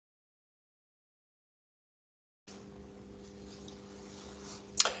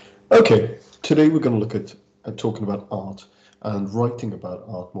Okay, today we're going to look at talking about art and writing about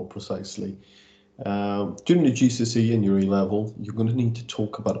art more precisely. During the GCSE and your A level, you're going to need to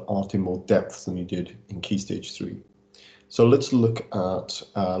talk about art in more depth than you did in Key Stage 3. So let's look at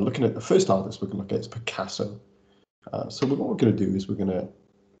looking at the first artist we're going to look at is Picasso. So what we're going to do is we're going to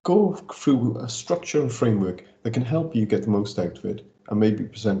go through a structure and framework that can help you get the most out of it and maybe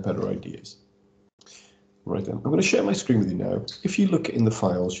present better ideas. Right then, I'm going to share my screen with you now. If you look in the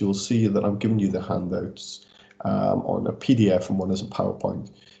files, you'll see that I'm giving you the handouts on a PDF and one as a PowerPoint.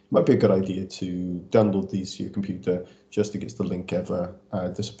 It might be a good idea to download these to your computer just in case the link ever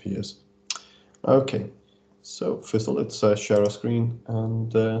disappears. Okay, so first of all, let's share our screen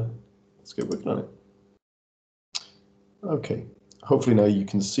and let's get working on it. Okay, hopefully now you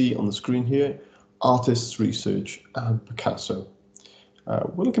can see on the screen here, artists, research, and Picasso.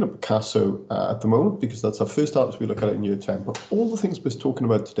 We're looking at Picasso at the moment because that's our first artist we look at in year 10, but all the things we're talking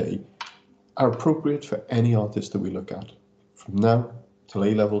about today are appropriate for any artist that we look at, from now till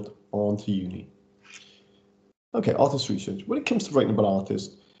A-level on to uni. Okay, artist research. When it comes to writing about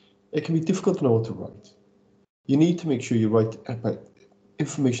artists, it can be difficult to know what to write. You need to make sure you write about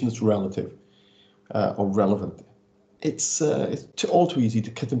information that's relative or relevant. It's all too easy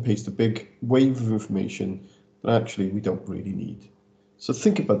to cut and paste a big wave of information that actually we don't really need. So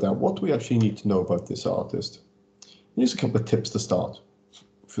think about that. What do we actually need to know about this artist? Here's a couple of tips to start.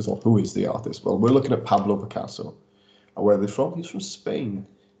 First of all, who is the artist? Well, we're looking at Pablo Picasso. And where they're from? He's from Spain.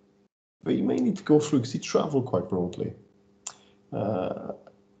 But you may need to go through because he traveled quite broadly.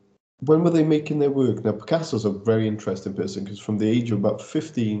 When were they making their work? Now, Picasso's a very interesting person because from the age of about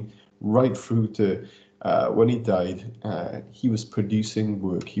 15 right through to when he died, he was producing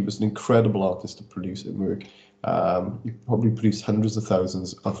work. He was an incredible artist to produce work. He probably produced hundreds of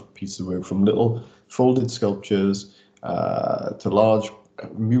thousands of pieces of work, from little folded sculptures to large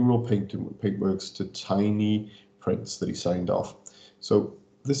mural paintworks to tiny prints that he signed off. So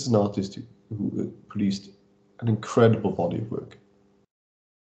this is an artist who produced an incredible body of work.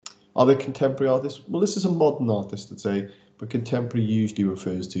 Are they contemporary artists? Well, this is a modern artist, I'd say, but contemporary usually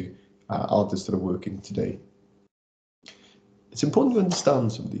refers to artists that are working today. It's important to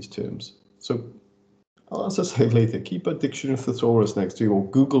understand some of these terms. So, as I say later, keep a dictionary of thesaurus next to you, or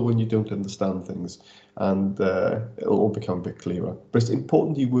Google when you don't understand things, and it'll all become a bit clearer. But it's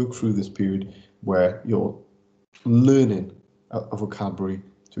important you work through this period where you're learning a vocabulary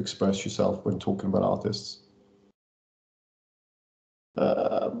to express yourself when talking about artists.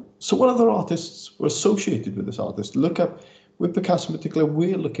 So what other artists were associated with this artist? With Picasso in particular,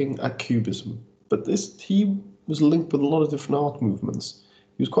 we're looking at Cubism, but he was linked with a lot of different art movements.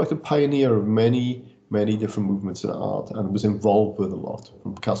 He was quite a pioneer of many different movements in art and was involved with a lot.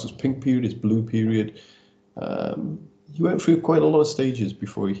 From Picasso's pink period, his blue period, he went through quite a lot of stages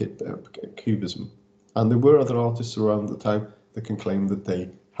before he hit Cubism. And there were other artists around the time that can claim that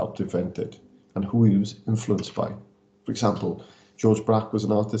they helped invent it and who he was influenced by. For example, George Braque was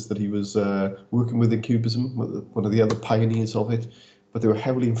an artist that he was working with in Cubism, one of the other pioneers of it, but they were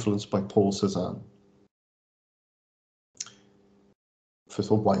heavily influenced by Paul Cézanne. First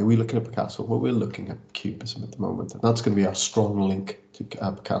of all, why are we looking at Picasso? Well, we're looking at Cubism at the moment, and that's going to be our strong link to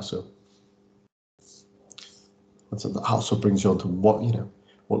Picasso. And so that also brings you on to what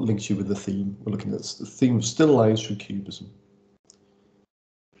links you with the theme. We're looking at the theme of still lives through Cubism.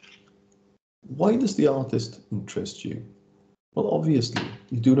 Why does the artist interest you? Well, obviously,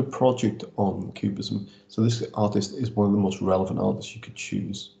 you're doing a project on Cubism, so this artist is one of the most relevant artists you could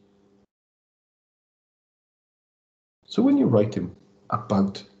choose. So when you're writing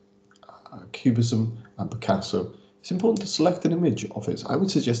about Cubism and Picasso, it's important to select an image of it. I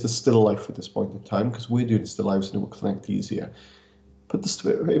would suggest a still life at this point in time, because we're doing still lives and it will connect easier. Put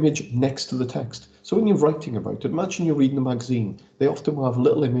the image next to the text. So when you're writing about it, imagine you're reading a magazine. They often will have a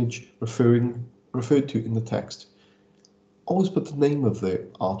little image referred to in the text. Always put the name of the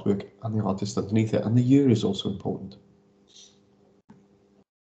artwork and the artist underneath it, and the year is also important.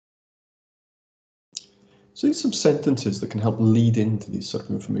 So these are some sentences that can help lead into this sort of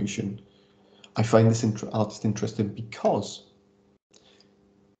information. I find this artist interesting because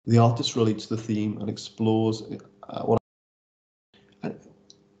the artist relates to the theme and explores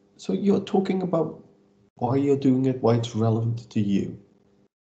so you're talking about why you're doing it, why it's relevant to you.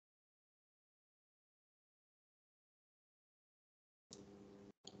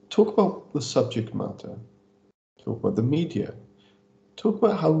 Talk about the subject matter. Talk about the media. Talk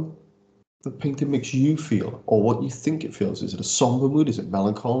about how the painting makes you feel, or what you think it feels. Is it a somber mood? Is it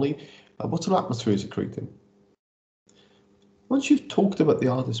melancholy? What sort of atmosphere is it creating? Once you've talked about the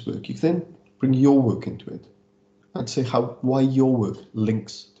artist's work, you can then bring your work into it and say why your work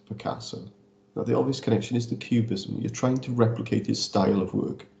links to Picasso. Now, the obvious connection is to Cubism. You're trying to replicate his style of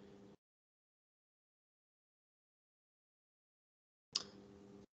work.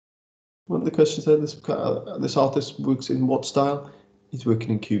 One of the questions there, this artist works in what style? He's working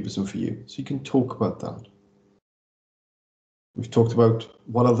in Cubism for you. So you can talk about that. We've talked about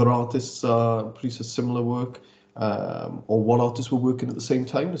what other artists produce a similar work, or what artists were working at the same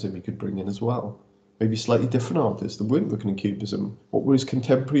time as him you could bring in as well. Maybe slightly different artists that weren't working in Cubism. What were his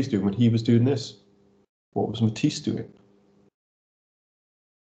contemporaries doing when he was doing this? What was Matisse doing?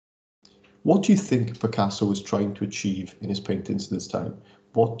 What do you think Picasso was trying to achieve in his paintings this time?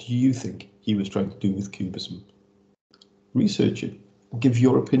 What do you think he was trying to do with Cubism? Research it and give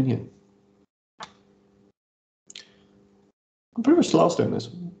your opinion. I'm pretty much last on this.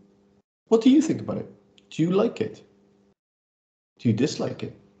 What do you think about it? Do you like it? Do you dislike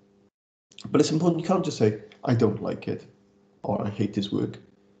it? But it's important, you can't just say, I don't like it, or I hate his work.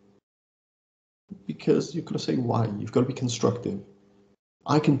 Because you've got to say why. You've got to be constructive.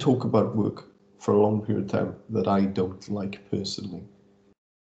 I can talk about work for a long period of time that I don't like personally,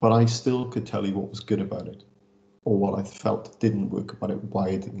 but I still could tell you what was good about it, or what I felt didn't work about it, why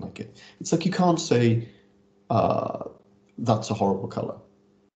I didn't like it. It's like you can't say, that's a horrible color,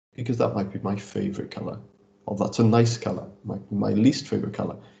 because that might be my favorite color, or that's a nice color, might be my least favorite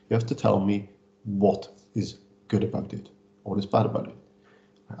color. You have to tell me what is good about it, or what is bad about it.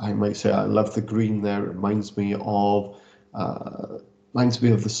 I might say, I love the green there, it reminds me of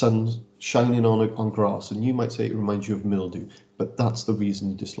the sun shining on grass, and you might say it reminds you of mildew, but that's the reason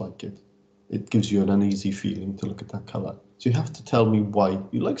you dislike it. It gives you an uneasy feeling to look at that color. So you have to tell me why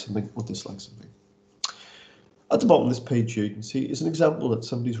you like something or dislike something. At the bottom of this page here, you can see is an example that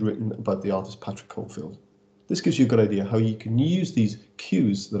somebody's written about the artist Patrick Caulfield. This gives you a good idea how you can use these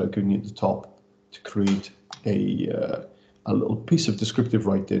cues that I've given you at the top to create a little piece of descriptive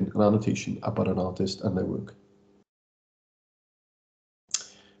writing, an annotation about an artist and their work.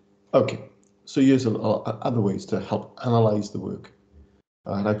 Okay, so here's other ways to help analyze the work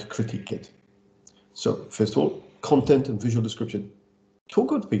and how to critique it. So first of all, content and visual description.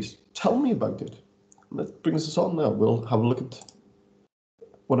 Talk about the piece, tell me about it. And that brings us on now. We'll have a look at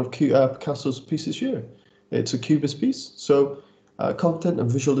one of Picasso's pieces here. It's a Cubist piece, so content and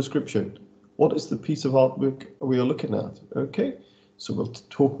visual description. What is the piece of artwork we are looking at? Okay, so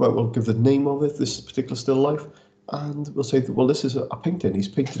we'll give the name of it, this particular still life, and we'll say that, well, this is a painting. He's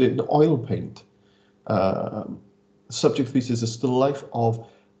painted it in oil paint. The subject of the piece is a still life of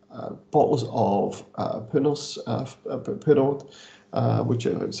bottles of Pinot, which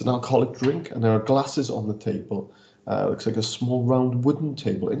is an alcoholic drink, and there are glasses on the table. Looks like a small round wooden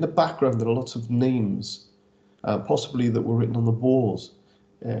table. In the background, there are lots of names, possibly that were written on the walls.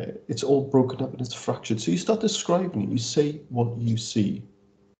 It's all broken up and it's fractured. So you start describing it. You say what you see.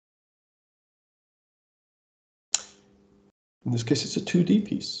 In this case, it's a 2D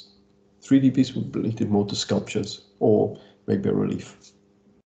piece. 3D piece would be related more to sculptures or maybe a relief.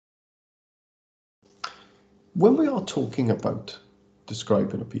 When we are talking about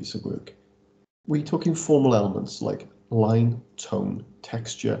describing a piece of work, we're talking formal elements like line, tone,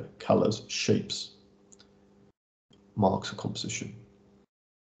 texture, colors, shapes, marks of composition.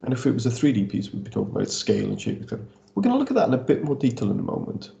 And if it was a 3D piece, we'd be talking about scale and shape. We're going to look at that in a bit more detail in a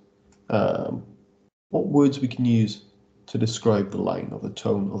moment. What words we can use to describe the line or the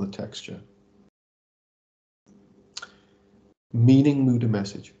tone or the texture. Meaning, mood, and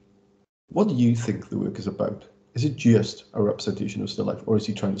message. What do you think the work is about? Is it just a representation of still life, or is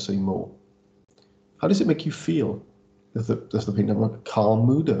he trying to say more? How does it make you feel? Does the painting have a calm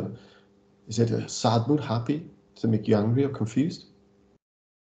mood, or is it a sad mood, happy? Does it make you angry or confused?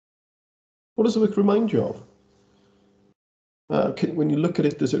 What does the work remind you of? When you look at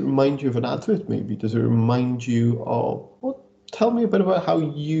it, does it remind you of an advert maybe? Does it remind you of, well, tell me a bit about how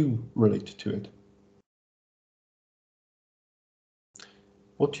you relate to it.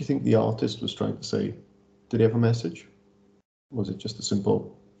 What do you think the artist was trying to say? Did he have a message? Or was it just a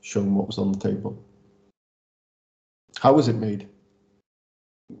simple showing what was on the table? How was it made?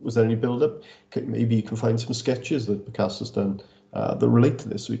 Was there any build-up? Maybe you can find some sketches that Picasso's done that relate to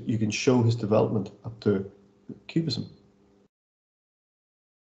this, so you can show his development up to Cubism.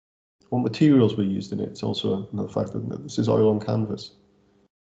 What materials were used in it? It's also another factor that this is oil on canvas.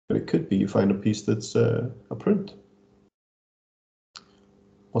 But it could be you find a piece that's a print.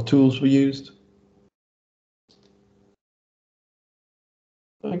 What tools were used?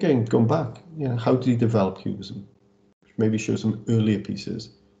 Again, going back, how did he develop Cubism? Maybe show some earlier pieces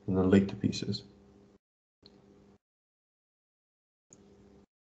and then later pieces.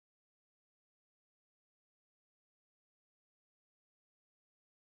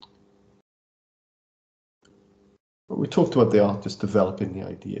 we talked about the artist developing the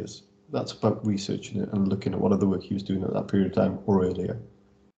ideas. That's about researching it and looking at what other work he was doing at that period of time or earlier.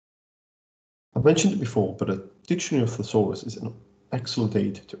 I mentioned it before, but a dictionary of thesaurus is an excellent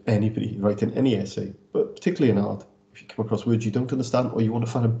aid to anybody writing any essay, but particularly in art. If you come across words you don't understand or you want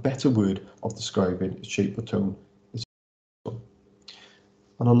to find a better word of describing its shape or tone, it's useful.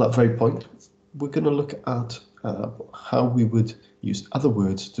 And on that very point, we're going to look at how we would use other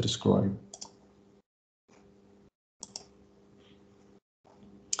words to describe.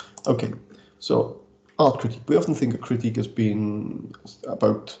 Okay, so art critique. We often think of critique as being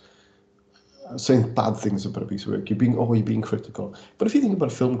about saying bad things about a piece of work. You're being critical. But if you think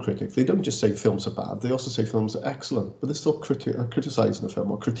about a film critic, they don't just say films are bad, they also say films are excellent, but they're still criticizing a film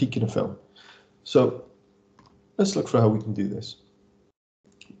or critiquing a film. So let's look for how we can do this.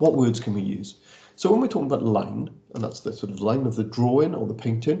 What words can we use? So when we're talking about line, and that's the sort of line of the drawing or the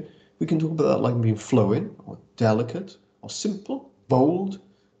painting, we can talk about that line being flowing, or delicate, or simple, bold,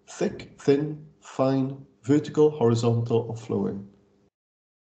 thick, thin, fine, vertical, horizontal, or flowing.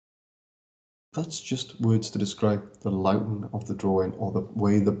 That's just words to describe the line of the drawing or the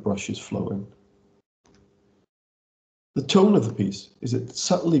way the brush is flowing. The tone of the piece, is it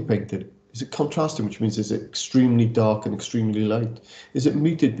subtly painted? Is it contrasting, which means is it extremely dark and extremely light? Is it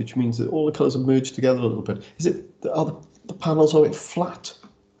muted, which means that all the colours are merged together a little bit? Are the panels, are it flat?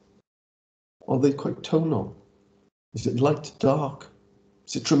 Are they quite tonal? Is it light, dark?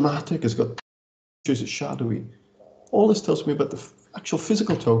 Is it dramatic? Is it shadowy? All this tells me about the actual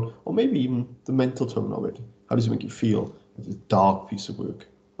physical tone, or maybe even the mental tone of it. How does it make you feel? It's a dark piece of work.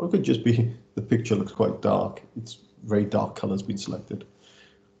 Or it could just be the picture looks quite dark. It's very dark colours been selected.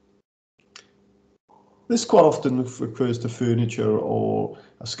 This quite often refers to furniture or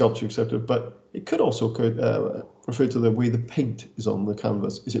a sculpture, etc., but it could also refer to the way the paint is on the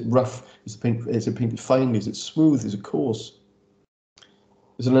canvas. Is it rough? Is it painted finely? Is it smooth? Is it coarse?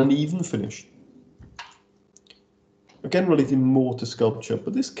 Is it an uneven finish? Again, relating more to sculpture,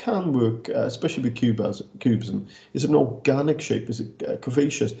 but this can work, especially with cubism. Is it an organic shape? Is it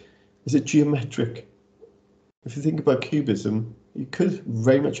curvaceous? Is it geometric? If you think about cubism, you could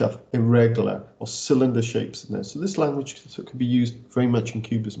very much have irregular or cylinder shapes in there. So this language could be used very much in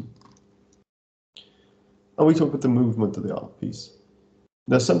cubism. And we talk about the movement of the art piece.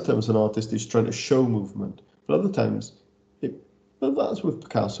 Now, sometimes an artist is trying to show movement, but other times, that's with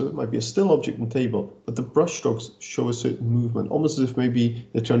Picasso, it might be a still object on the table, but the brushstrokes show a certain movement, almost as if maybe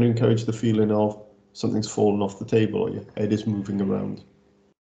they're trying to encourage the feeling of something's fallen off the table or your head is moving around.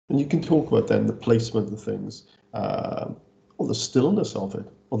 And you can talk about then the placement of things, or the stillness of it,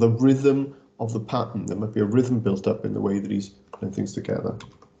 or the rhythm of the pattern. There might be a rhythm built up in the way that he's putting things together.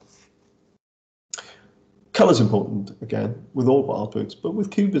 Colour's important, again, with all artworks, but with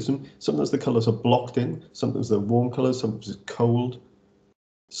cubism, sometimes the colours are blocked in, sometimes they're warm colours, sometimes it's cold.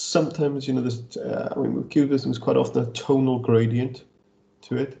 Sometimes, there's, with cubism, there's quite often a tonal gradient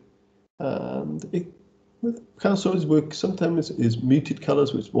to it. And with Picasso's work, sometimes is muted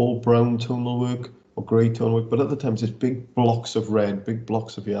colours, which is all brown tonal work or grey tonal work, but other times it's big blocks of red, big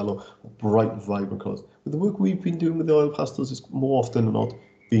blocks of yellow, or bright, vibrant colours. With the work we've been doing with the oil pastels, it's more often than not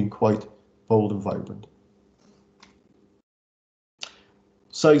being quite bold and vibrant.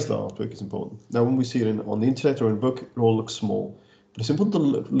 Size of the artwork is important. Now, when we see it on the internet or in a book, it all looks small. But it's important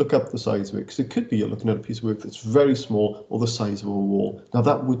to look up the size of it, because it could be you're looking at a piece of work that's very small or the size of a wall. Now,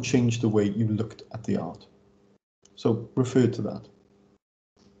 that would change the way you looked at the art. So refer to that.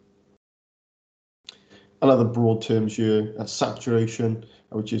 Another broad terms here, saturation,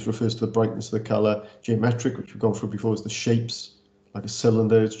 which refers to the brightness of the colour. Geometric, which we've gone through before, is the shapes, like a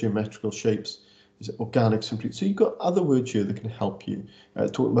cylinder, it's geometrical shapes. Is it organic, simply? So you've got other words here that can help you.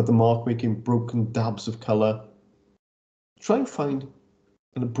 Talking about the mark making, broken dabs of colour. Try and find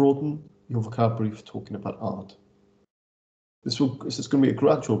and broaden your vocabulary for talking about art. This is going to be a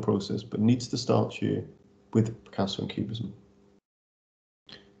gradual process, but needs to start here with Picasso and Cubism.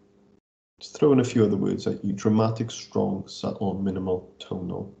 Just throw in a few other words at you: dramatic, strong, subtle, minimal,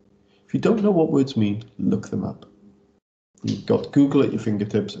 tonal. If you don't know what words mean, look them up. You've got Google at your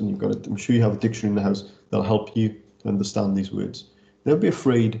fingertips, and I'm sure you have a dictionary in the house that'll help you to understand these words. Don't be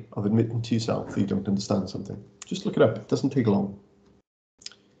afraid of admitting to yourself that you don't understand something. Just look it up. It doesn't take long.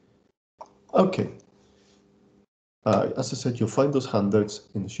 Okay. As I said, you'll find those handouts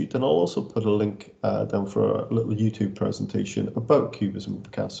in the sheet, and I'll also put a link down for a little YouTube presentation about Cubism and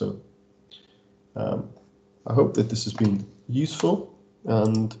Picasso. I hope that this has been useful,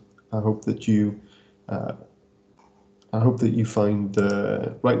 and I hope that you find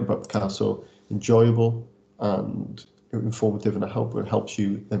writing about Picasso enjoyable and informative, and I hope it helps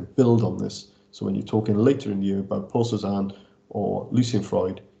you then build on this So when you're talking later in the year about Paul Cézanne or Lucien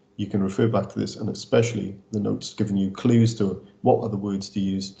Freud, you can refer back to this, and especially the notes giving you clues to what other words to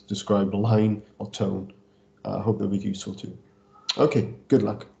use to describe line or tone. I hope they'll be useful too. Okay, good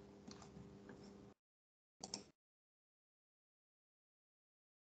luck.